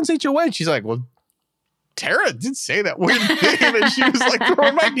Jen wins HOH, she's like, well, Tara did say that weird thing, and she was like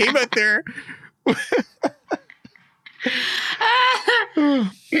throwing my name out there. I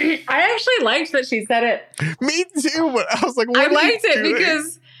actually liked that she said it. Me too, but I was like, what I are liked you it doing?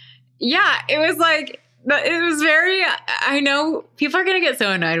 because, yeah, it was like, it was very, I know people are going to get so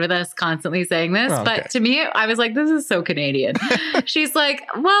annoyed with us constantly saying this, but to me, I was like, this is so Canadian. She's like,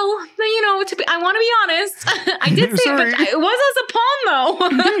 well, you know, I want to be honest. I did say it, but it was as a pawn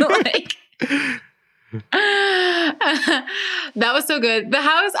though. Like, that was so good. The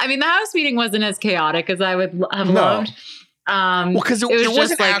house meeting wasn't as chaotic as I would have loved. Well, because there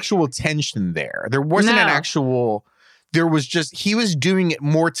wasn't like, actual tension there. There wasn't an actual, there was just, he was doing it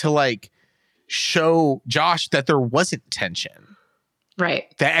more to like show Josh that there wasn't tension.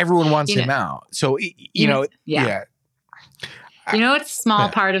 Right. That everyone wants him out. So, you know. Yeah. You know, it's a small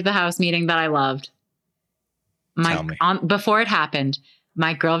part of the house meeting that I loved. Tell me. Before it happened,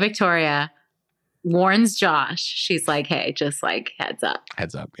 my girl Victoria warns Josh. She's like, hey, just like heads up.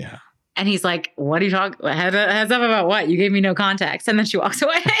 Heads up, yeah. And he's like, what are you talking? Heads up about what? You gave me no context. And then she walks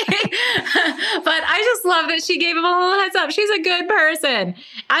away. But I just love that she gave him a little heads up. She's a good person.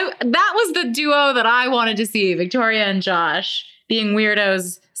 That was the duo that I wanted to see, Victoria and Josh being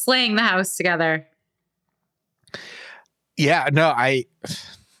weirdos, slaying the house together. Yeah, no,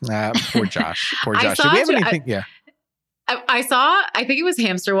 poor Josh. Poor Josh. Did we have anything? Yeah. I think it was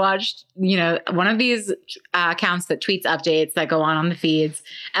Hamster Watch, you know, one of these accounts that tweets updates that go on the feeds.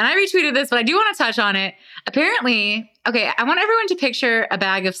 And I retweeted this, but I do want to touch on it. Apparently, okay, I want everyone to picture a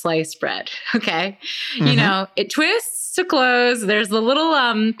bag of sliced bread, okay? Mm-hmm. You know, it twists to close. There's the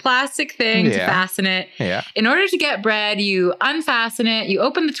little plastic thing to fasten it. Yeah. In order to get bread, you unfasten it, you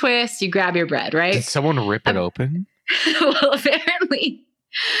open the twist, you grab your bread, right? Did someone rip it open? Well, apparently,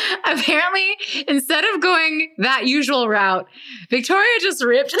 instead of going that usual route, Victoria just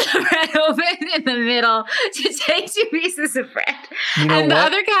ripped the bread open in the middle to take 2 pieces of bread. You know, and the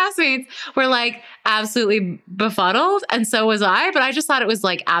other castmates were like absolutely befuddled, and so was I, but I just thought it was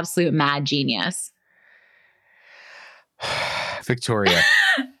like absolute mad genius. Victoria,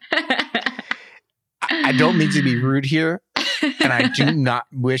 I don't mean to be rude here, and I do not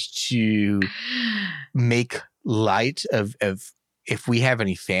wish to make light of if we have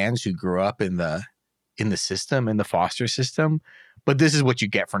any fans who grew up in the system, in the foster system, but this is what you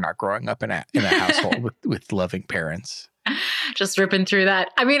get for not growing up in a household with loving parents. Just ripping through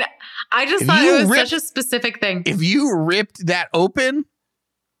that. I mean, I just thought it was such a specific thing. If you ripped that open,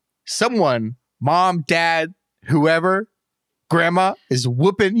 someone, mom, dad, whoever, grandma, is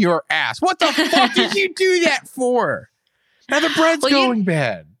whooping your ass. What the fuck did you do that for? Now the bread's going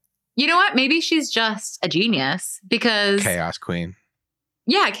bad. You know what? Maybe she's just a genius because... Chaos queen.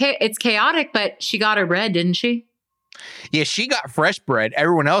 Yeah, it's chaotic, but she got her bread, didn't she? Yeah, she got fresh bread.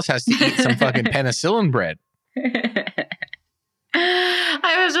 Everyone else has to eat some fucking penicillin bread. It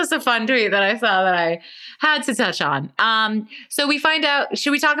was just a fun tweet that I saw that I had to touch on. So we find out...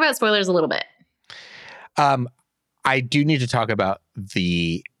 Should we talk about spoilers a little bit? I do need to talk about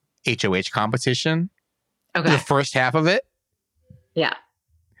the HOH competition. Okay. The first half of it. Yeah.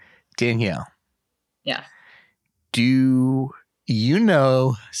 Danielle. Yeah. Do you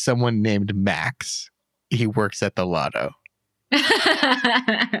know someone named Max? He works at the Lotto.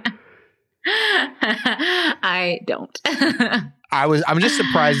 I don't. I'm just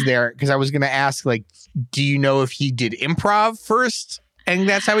surprised there because I was going to ask, like, do you know if he did improv first and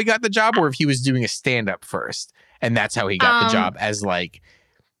that's how he got the job, or if he was doing a stand-up first and that's how he got the job as like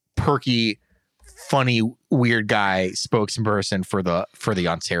perky, funny, weird guy spokesperson for the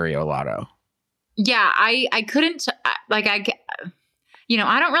Ontario Lotto? Yeah, I couldn't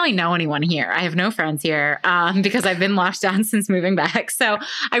I don't really know anyone here. I have no friends here because I've been locked down since moving back. So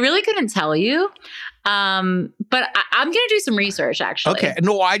I really couldn't tell you. But I'm going to do some research actually. Okay.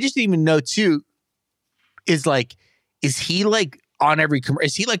 No, I just didn't even know too. Is he like on every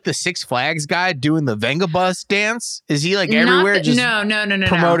is he like the Six Flags guy doing the Venga Bus dance? Is he like everywhere no,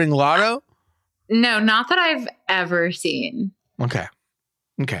 promoting Lotto? No, not that I've ever seen. Okay.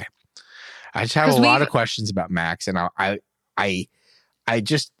 I just have a lot of questions about Max, and I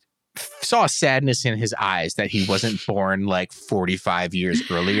just saw a sadness in his eyes that he wasn't born like 45 years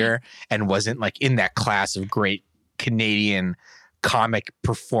earlier and wasn't like in that class of great Canadian comic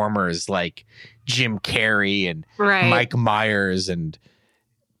performers like Jim Carrey and Mike Myers. And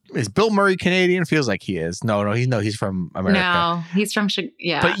is Bill Murray Canadian? Feels like he is. No, he's from America. No, he's from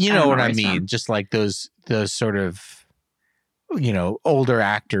But you know what I mean? From. Just like those sort of, older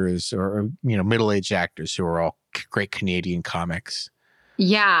actors or, middle-aged actors who are all great Canadian comics.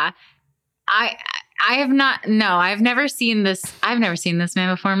 Yeah. I have not. No, I've never seen this. I've never seen this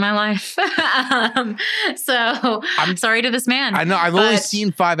man before in my life. So I'm sorry to this man. I know. I've only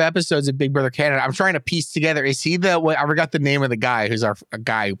seen 5 episodes of Big Brother Canada. I'm trying to piece together. Is he I forgot the name of the guy who's a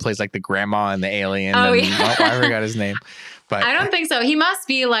guy who plays like the grandma and the alien. Oh, yeah. I forgot his name. But I don't think so. He must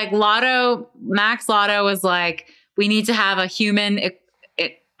be like Lotto. Max Lotto was like, we need to have a human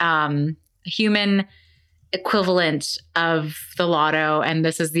equivalent of the Lotto, and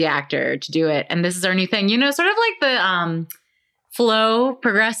this is the actor to do it, and this is our new thing, sort of like the Flow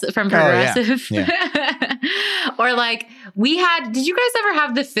Progressive. Yeah. Or like did you guys ever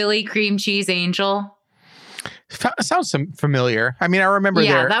have the Philly cream cheese angel? Sounds familiar. I mean, I remember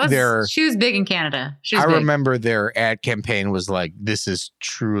she was big in Canada. Remember their ad campaign was like, this is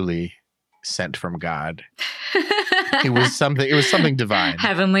truly sent from God. It was something divine.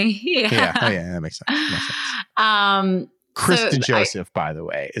 Heavenly. Yeah. Oh, yeah, that makes sense. Chris DeJoseph, by the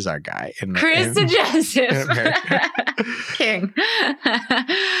way, is our guy. Chris DeJoseph. King.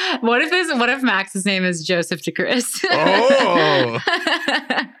 What if Max's name is Joseph DeChris? Oh.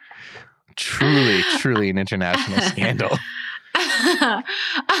 Truly an international scandal.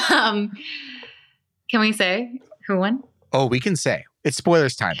 Can we say who won? Oh, we can say. It's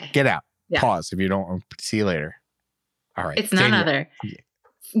spoilers time. Get out. Yeah. Pause if you don't. See you later. All right. It's none other.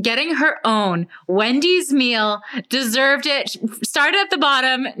 Getting her own Wendy's meal. Deserved it. Started at the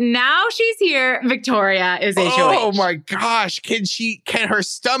bottom. Now she's here. Victoria is HOH. Oh my gosh. Can her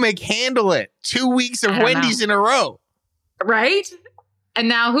stomach handle it? 2 weeks of Wendy's in a row. Right? And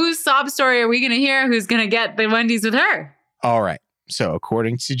now whose sob story are we going to hear? Who's going to get the Wendy's with her? All right. So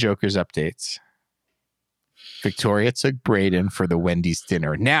according to Joker's updates, Victoria took Braden for the Wendy's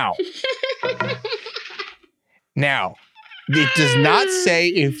dinner. Now, it does not say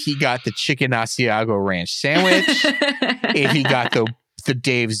if he got the chicken Asiago ranch sandwich, if he got the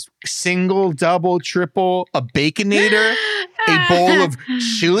Dave's single, double, triple, a Baconator, a bowl of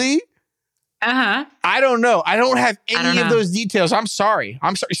chili. Uh-huh. I don't know. I don't have any of those details. I'm sorry.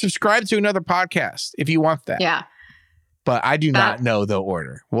 Subscribe to another podcast if you want that. Yeah. But I do not know the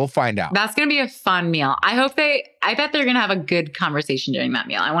order. We'll find out. That's going to be a fun meal. I bet they're going to have a good conversation during that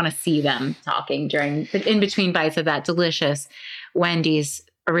meal. I want to see them talking in between bites of that delicious Wendy's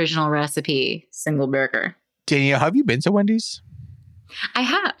original recipe single burger. Danielle, have you been to Wendy's? I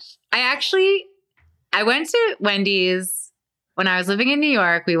have. I went to Wendy's when I was living in New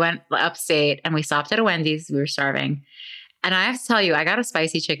York. We went upstate and we stopped at a Wendy's. We were starving. And I have to tell you, I got a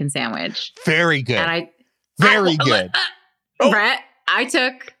spicy chicken sandwich. Very good. And Very good. Brett, I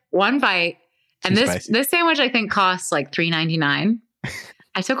took one bite, and this sandwich I think costs like $3.99.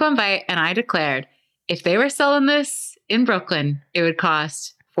 I took one bite, and I declared if they were selling this in Brooklyn, it would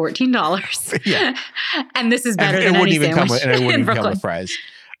cost $14. Yeah, and this is better than any sandwich it wouldn't in even Brooklyn. come with fries.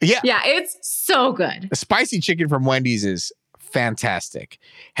 Yeah, it's so good. The spicy chicken from Wendy's is fantastic.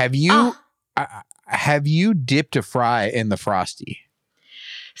 Have you dipped a fry in the Frosty?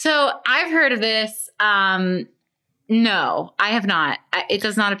 So I've heard of this. No, I have not. It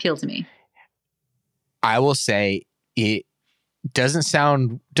does not appeal to me. I will say it doesn't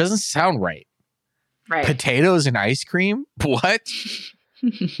sound right. Right. Potatoes and ice cream? What?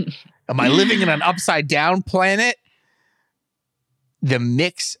 Am I living in an upside down planet? The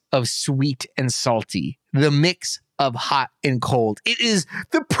mix of sweet and salty, the mix of hot and cold. It is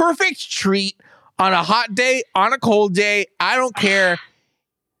the perfect treat on a hot day, on a cold day. I don't care.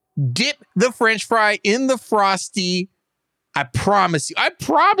 Dip the French fry in the Frosty. I promise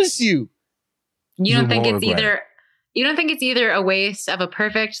you. You don't think it's either a waste of a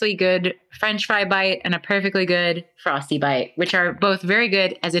perfectly good French fry bite and a perfectly good Frosty bite, which are both very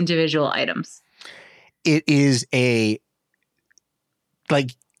good as individual items. It is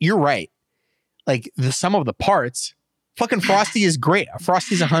you're right. Like the sum of the parts, fucking Frosty is great. A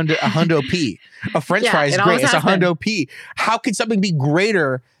Frosty's a hundo P. A French fry is great. It's a hundo P. How could something be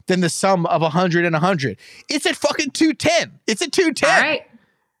greater than the sum of 100 and 100? It's at fucking 210. It's at 210. All right.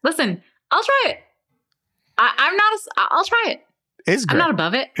 Listen, I'll try it. I'll try it. It's great. I'm not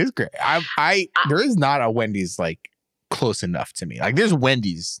above it. It's great. There is not a Wendy's like close enough to me. Like there's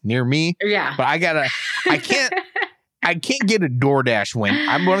Wendy's near me. Yeah. But I can't get a DoorDash Wendy's.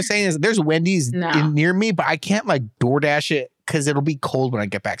 I'm what I'm saying is there's Wendy's near me, but I can't like DoorDash it because it'll be cold when I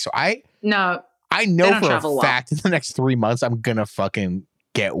get back. So I know for a fact in the next 3 months I'm gonna fucking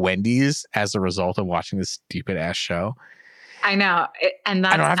get Wendy's as a result of watching this stupid ass show. I know, and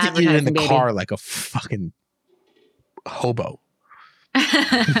that's I don't have to eat it in the car like a fucking hobo.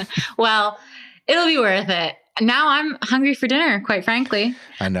 Well, it'll be worth it. Now I'm hungry for dinner, quite frankly.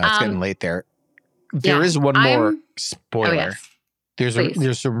 I know it's getting late there. There is one more spoiler. Oh, yes.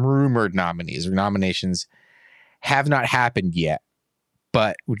 There's some rumored nominees or nominations have not happened yet.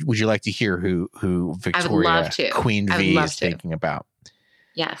 But would you like to hear who Victoria Queen V is thinking about?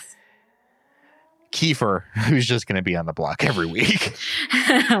 Yes. Kiefer, who's just going to be on the block every week.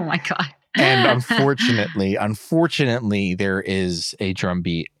 Oh my God. And unfortunately, there is a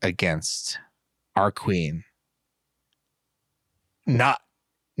drumbeat against our queen. Not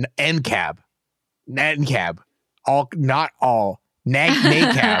NCAB. Not all.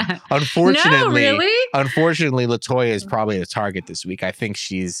 NACAB. Unfortunately, LaToya is probably a target this week. I think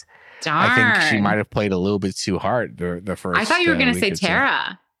she might have played a little bit too hard the first. I thought you were going to say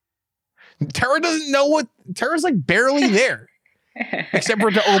Tara. Tara doesn't know what Tara's like barely there. Except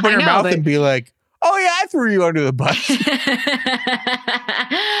for to open her mouth and be like, "Oh yeah, I threw you under the bus."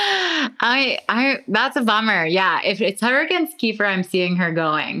 That's a bummer. Yeah, if it's her against Kiefer, I'm seeing her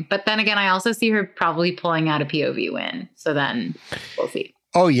going. But then again, I also see her probably pulling out a POV win. So then we'll see.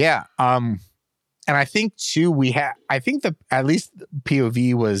 Oh yeah, and I think too I think at least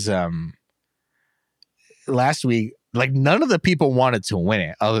POV was last week. Like none of the people wanted to win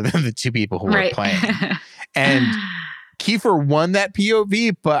it, other than the two people who were playing, and Kiefer won that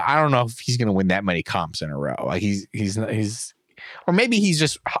POV, but I don't know if he's going to win that many comps in a row. Like he's or maybe he's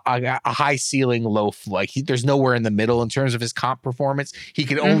just a high ceiling, low floor. Like there's nowhere in the middle in terms of his comp performance. He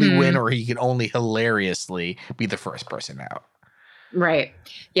can only win, or he can only hilariously be the first person out. Right.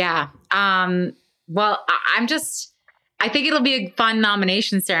 Yeah. Well, I think it'll be a fun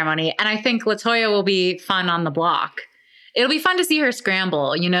nomination ceremony, and I think LaToya will be fun on the block. It'll be fun to see her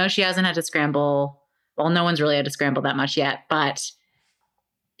scramble. You know, she hasn't had to scramble. Well, no one's really had to scramble that much yet, but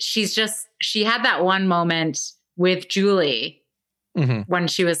she had that one moment with Julie when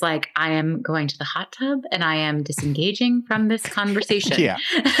she was like, I am going to the hot tub and I am disengaging from this conversation. Yeah.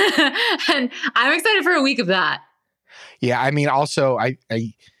 And I'm excited for a week of that. Yeah. I mean, also, I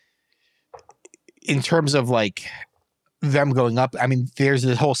in terms of like them going up, I mean, there's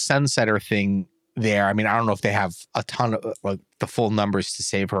this whole Sunsetter thing there. I mean, I don't know if they have a ton of like the full numbers to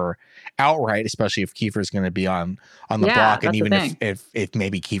save her outright, especially if Kiefer's going to be on the block. And even if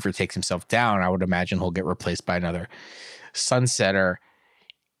maybe Kiefer takes himself down, I would imagine he'll get replaced by another Sunsetter.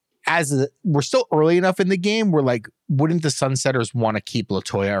 We're still early enough in the game where like, wouldn't the Sunsetters want to keep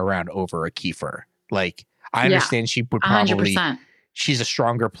LaToya around over a Kiefer? Like, I understand she would probably, 100%. She's a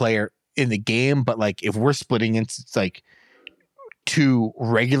stronger player in the game, but like if we're splitting into like two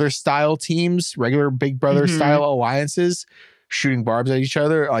regular style teams, regular Big Brother style alliances, shooting barbs at each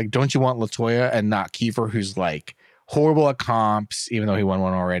other, like don't you want LaToya and not Kiefer, who's like horrible at comps, even though he won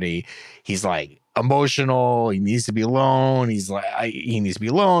one already? He's like emotional. He needs to be alone. He needs to be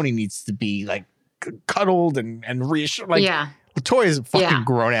alone. He needs to be like cuddled and reassured. Like LaToya is a fucking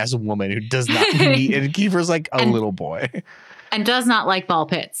grown ass woman who does not need, and Kiefer's like a little boy and does not like ball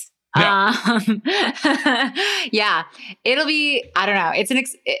pits. No. Yeah, it'll be, I don't know.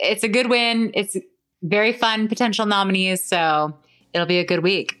 It's a good win. It's very fun potential nominees. So it'll be a good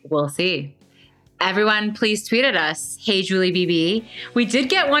week. We'll see. Everyone, please tweet at us. Hey, Julie BB. We did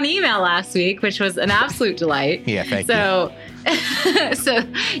get one email last week, which was an absolute delight. Yeah, thank you. So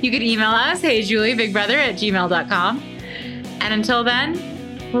you could email us, heyjuliebigbrother@gmail.com. And until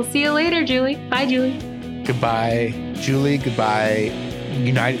then, we'll see you later, Julie. Bye, Julie. Goodbye, Julie. Goodbye,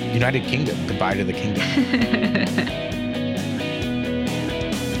 United Kingdom. Goodbye to the kingdom.